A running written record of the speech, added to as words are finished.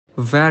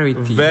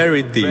Verity.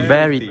 Verity.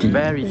 Verity.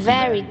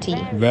 Verity.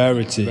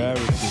 Verity.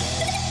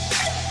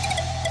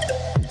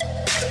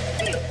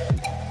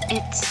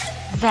 It's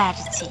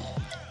Verity.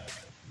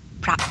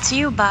 Brought to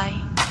you by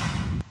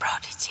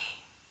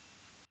Prodigy.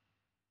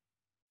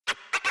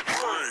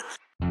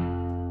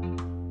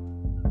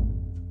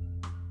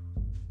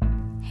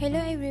 Hello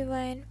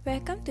everyone,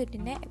 welcome to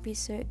the next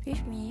episode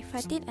with me,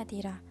 Fatin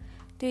Atira.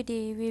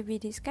 Today we'll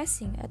be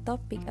discussing a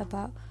topic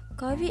about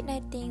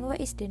COVID-19, what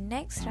is the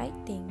next right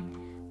thing?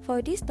 For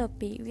this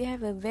topic, we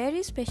have a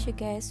very special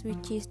guest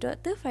which is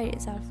Dr. Farid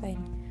Zalfan.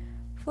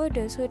 For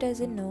those who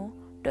doesn't know,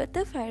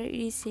 Dr. Farid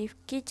received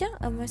Kijang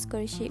Emas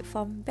Scholarship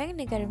from Bank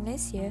Negara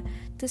Malaysia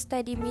to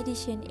study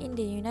medicine in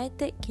the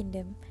United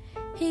Kingdom.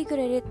 He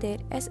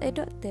graduated as a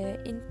doctor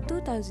in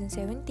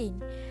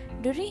 2017.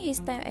 During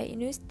his time at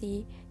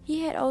university, he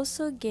had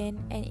also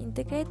gained an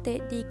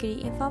integrated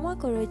degree in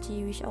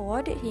pharmacology which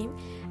awarded him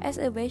as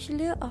a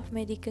Bachelor of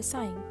Medical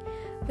Science.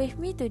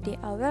 With me today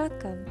are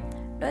welcome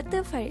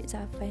Dr. Farid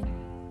Zalfan.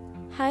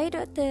 Hi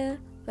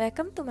Doctor,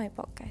 welcome to my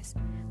podcast.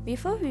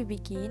 Before we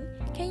begin,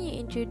 can you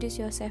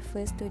introduce yourself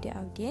first to the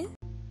audience?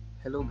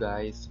 Hello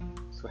guys,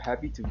 so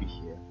happy to be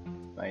here.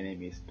 My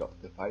name is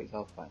Dr. Farid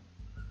Zalfan.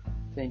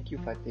 Thank you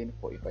Fatin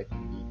for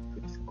inviting me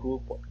to this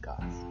cool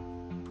podcast.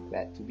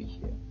 Glad to be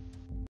here.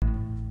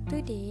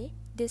 Today,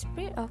 the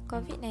spread of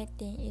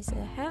COVID-19 is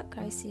a health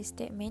crisis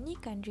that many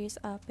countries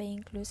are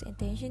paying close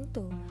attention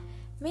to.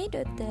 May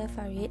Dr.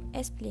 Farid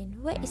explain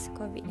what is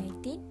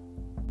COVID-19?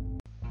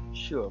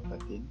 Sure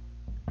Fatin,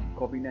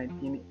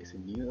 COVID-19 is a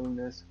new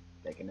illness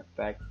that can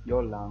affect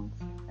your lungs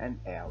and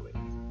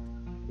airways.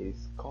 It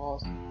is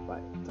caused by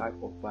a type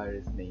of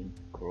virus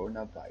named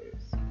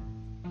coronavirus.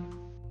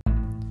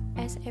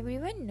 As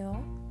everyone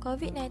know,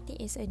 COVID-19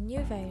 is a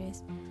new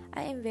virus.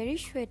 I am very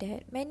sure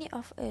that many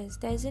of us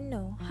doesn't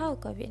know how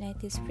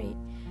COVID-19 spread.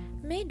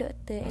 May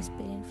doctor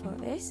explain for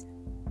us?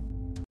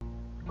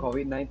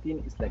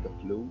 COVID-19 is like a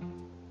flu.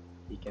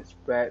 It can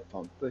spread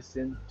from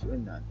person to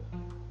another.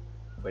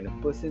 When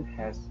a person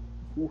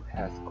who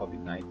has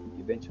COVID-19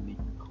 eventually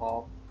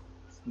cough,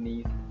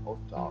 sneeze or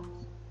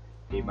talks,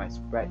 they might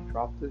spread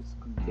droplets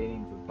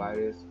containing the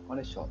virus on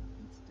a short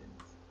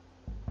distance,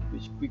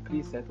 which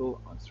quickly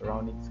settle on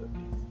surrounding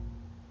surface.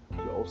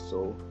 You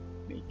also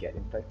may get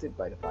infected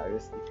by the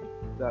virus if you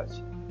touch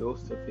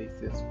those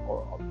surfaces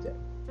or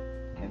objects,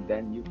 and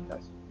then you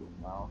touch your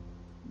mouth,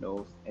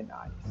 nose, and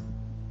eyes.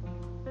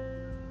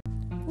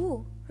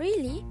 Oh,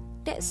 really?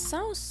 That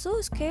sounds so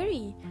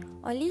scary.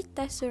 Only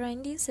touch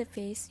surrounding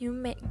surface, you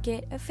might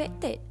get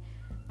affected.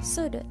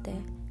 So doctor,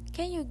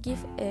 can you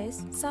give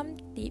us some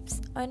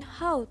tips on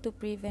how to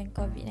prevent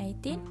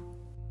COVID-19?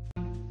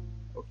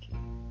 Okay,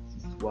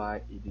 this is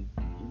why it is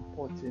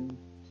important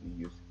to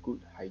use good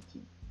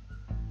hygiene.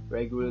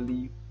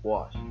 Regularly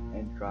wash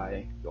and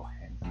dry your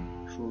hands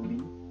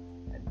thoroughly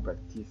and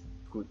practice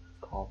good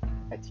cough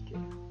etiquette.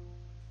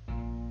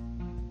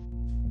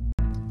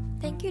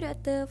 Thank you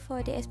doctor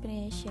for the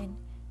explanation.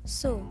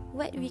 So,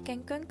 what we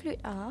can conclude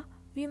are,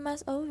 we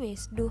must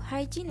always do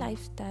hygiene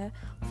lifestyle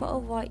for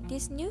avoid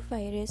this new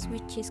virus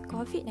which is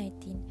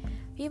COVID-19.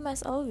 We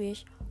must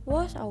always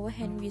wash our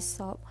hands with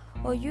soap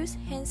or use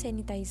hand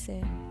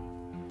sanitizer.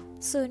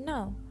 So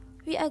now,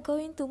 we are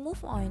going to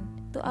move on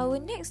to our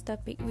next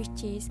topic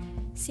which is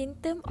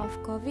symptom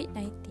of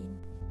COVID-19.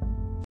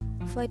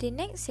 For the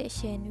next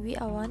section, we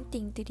are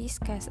wanting to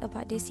discuss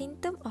about the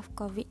symptom of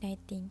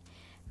COVID-19.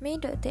 May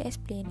doctor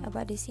explain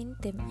about the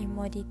symptom in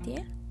more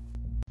detail?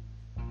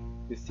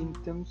 The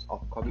symptoms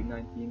of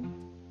COVID-19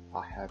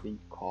 are having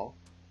cough,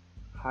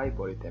 high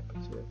body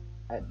temperature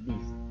at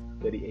least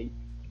 38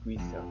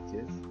 degrees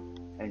Celsius,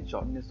 and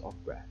shortness of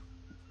breath.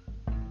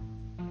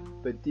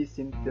 But these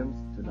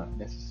symptoms do not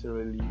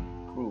necessarily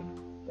prove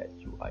that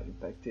you are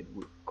infected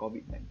with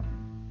COVID-19.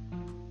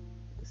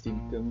 The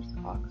symptoms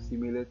are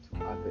similar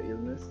to other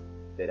illnesses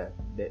that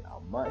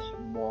are much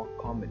more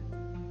common,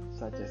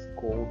 such as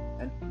cold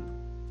and flu.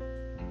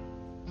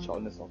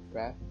 Shortness of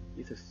breath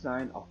is a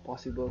sign of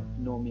possible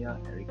pneumonia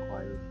and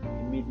requires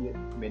immediate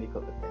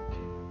medical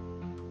attention.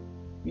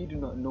 We do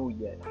not know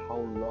yet how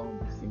long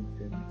the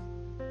symptoms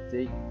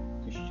take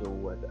to show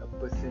whether a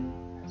person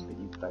has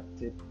been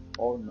infected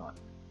or not.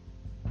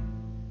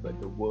 But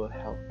the World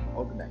Health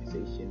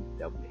Organization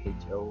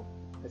 (WHO)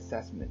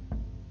 assessment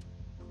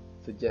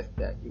suggests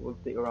that it will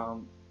take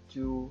around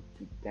 2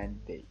 to 10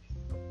 days.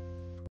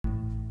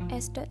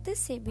 As doctor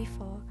said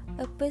before,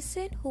 a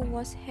person who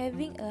was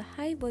having a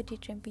high body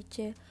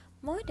temperature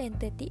more than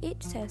 38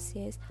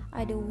 Celsius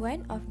are the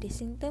one of the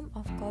symptom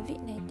of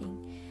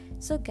COVID-19.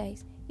 So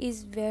guys,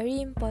 it's very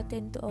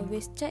important to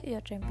always check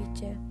your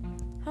temperature.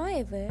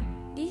 However,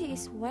 this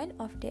is one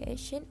of the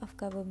action of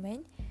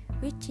government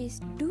which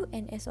is do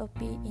an SOP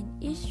in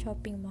each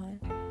shopping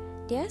mall.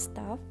 Their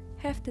staff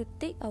have to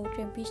take our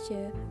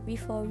temperature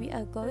before we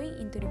are going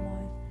into the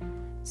mall.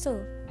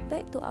 So,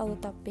 back to our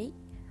topic.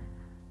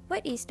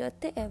 What is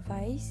doctor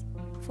advice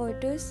for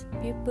those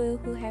people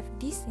who have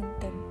this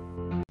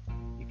symptom?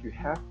 If you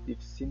have these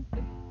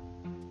symptoms,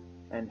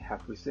 and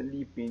have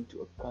recently been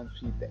to a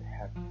country that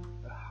have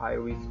a high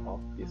risk of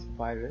this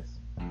virus,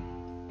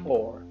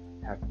 or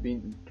have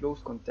been in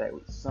close contact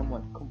with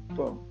someone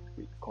confirmed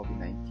with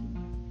COVID-19,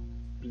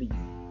 please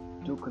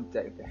do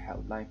contact the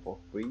helpline for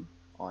free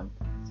on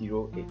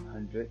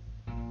 0800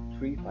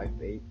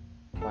 358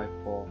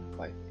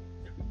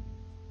 54583.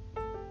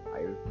 I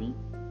repeat,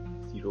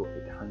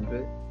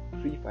 0800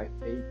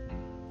 358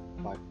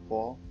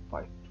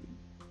 5453,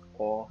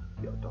 or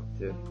your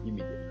doctor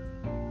immediately.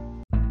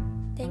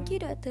 Thank you,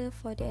 doctor,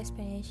 for the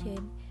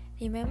explanation.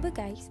 Remember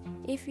guys,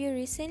 if you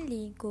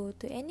recently go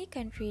to any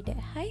country that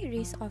high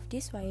risk of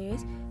this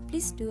virus,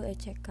 please do a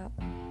checkup.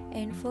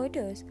 And for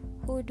those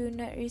who do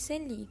not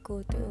recently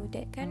go to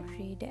that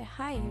country that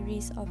high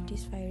risk of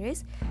this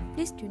virus,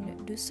 please do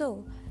not do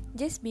so,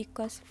 just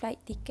because flight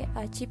tickets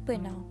are cheaper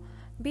now.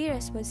 Be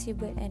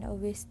responsible and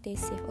always stay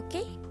safe,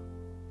 okay?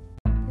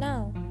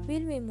 Now,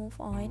 will we move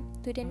on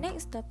to the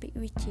next topic,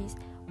 which is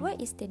what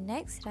is the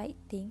next right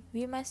thing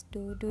we must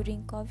do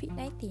during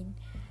COVID-19?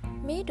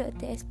 May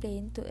doctor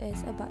explain to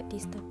us about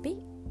this topic?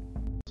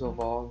 First of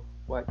all,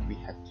 what we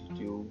have to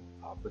do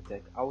are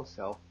protect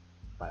ourselves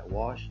by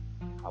wash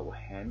our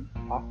hands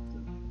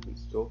often with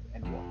soap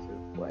and water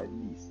for at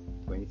least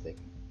 20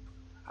 seconds.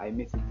 I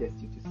may suggest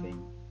you to sing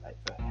like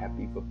a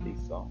happy birthday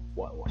song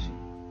while washing,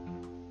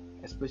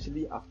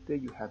 especially after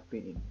you have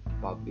been in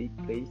a public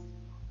place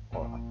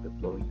or after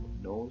blowing your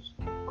nose,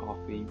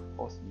 coughing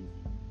or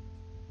sneezing.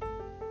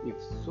 If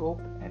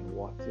soap and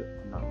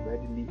water are not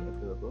readily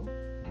available,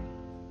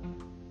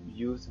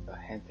 use a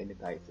hand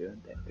sanitizer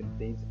that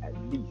contains at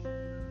least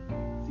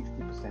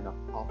 60% of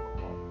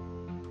alcohol.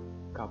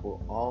 Cover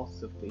all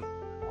surfaces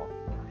of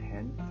your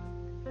hands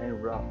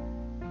and rub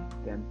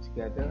them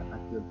together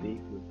until they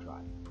feel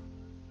dry.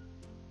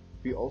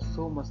 We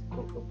also must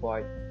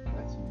avoid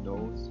touching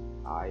nose,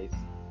 eyes,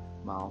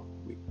 mouth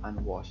with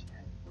unwashed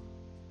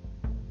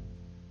hands.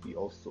 We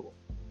also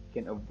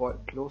can avoid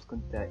close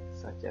contact,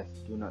 such as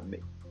do not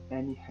make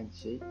any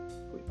handshake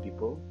with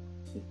people.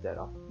 Instead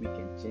of, we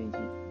can change it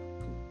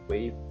to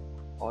wave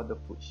or the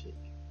foot shake.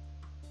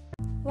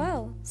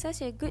 Wow,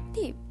 such a good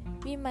tip.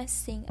 We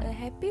must sing a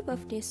happy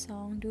birthday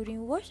song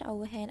during wash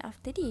our hand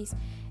after this.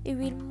 It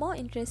will be more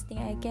interesting,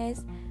 I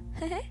guess.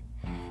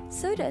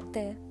 So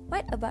doctor,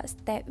 what about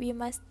steps we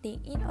must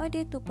take in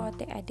order to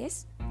protect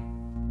others?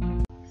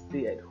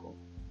 Stay at home.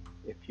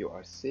 If you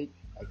are sick,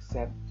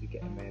 accept to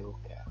get a medical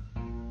care.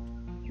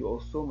 You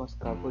also must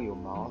cover your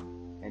mouth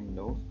and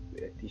nose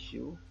with a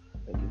tissue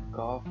when you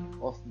cough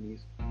or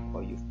sneeze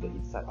or use the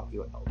inside of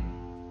your elbow.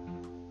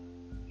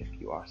 If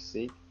you are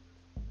sick,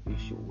 you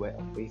should wear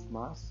a face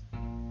mask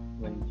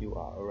when you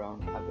are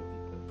around other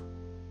people,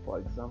 for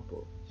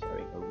example,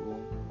 sharing a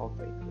room or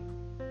vehicle,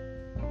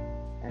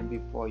 and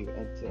before you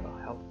enter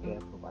a healthcare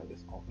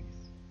provider's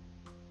office.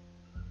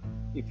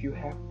 If you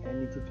have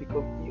any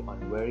difficulty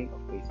on wearing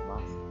a face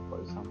mask, for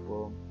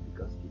example,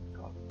 because it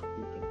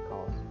can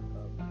cause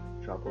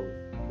trouble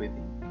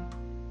breathing,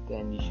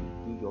 then you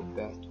should do your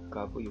best to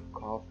cover your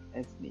cough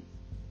and sneeze.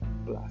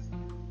 Plus,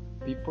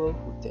 people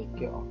who take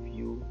care of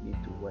you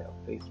need to wear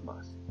a face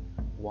mask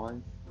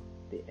once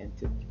they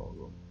enter your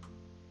room.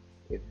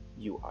 If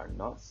you are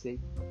not sick,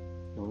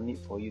 no need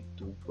for you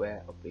to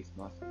wear a face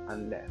mask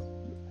unless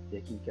you are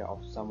taking care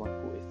of someone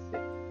who is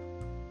sick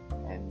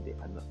and they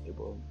are not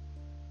able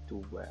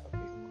to wear a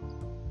face mask.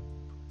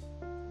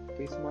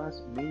 Face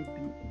masks may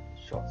be in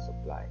short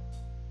supply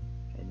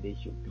and they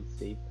should be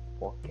safe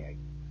for caregivers.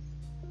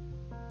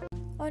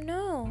 Oh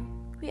no,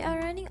 we are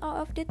running out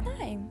of the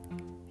time.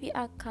 We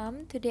are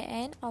come to the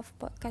end of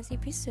podcast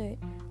episode.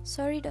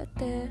 Sorry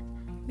doctor.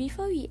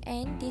 Before we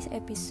end this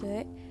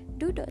episode,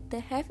 do doctor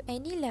have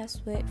any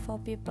last word for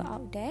people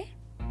out there?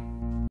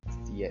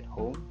 Stay at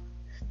home,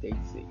 stay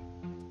safe.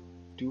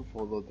 Do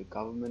follow the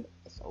government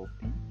SOP,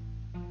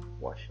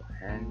 wash your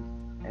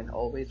hands, and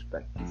always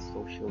practice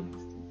social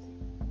distancing.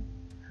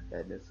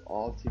 Let us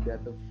all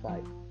together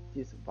fight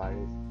this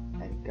virus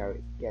and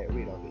get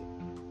rid of it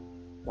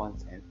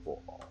once and for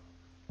all.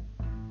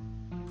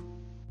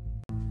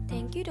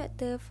 Thank you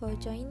doctor for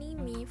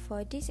joining me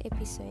for this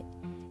episode.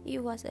 It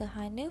was a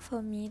honor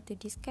for me to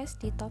discuss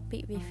the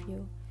topic with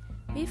you.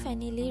 We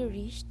finally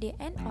reached the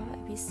end of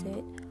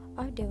episode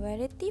of the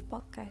Variety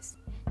Podcast.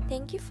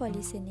 Thank you for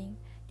listening.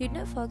 Do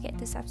not forget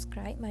to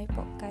subscribe my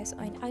podcast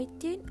on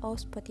iTunes or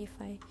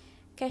Spotify.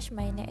 Catch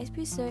my next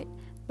episode.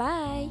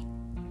 Bye!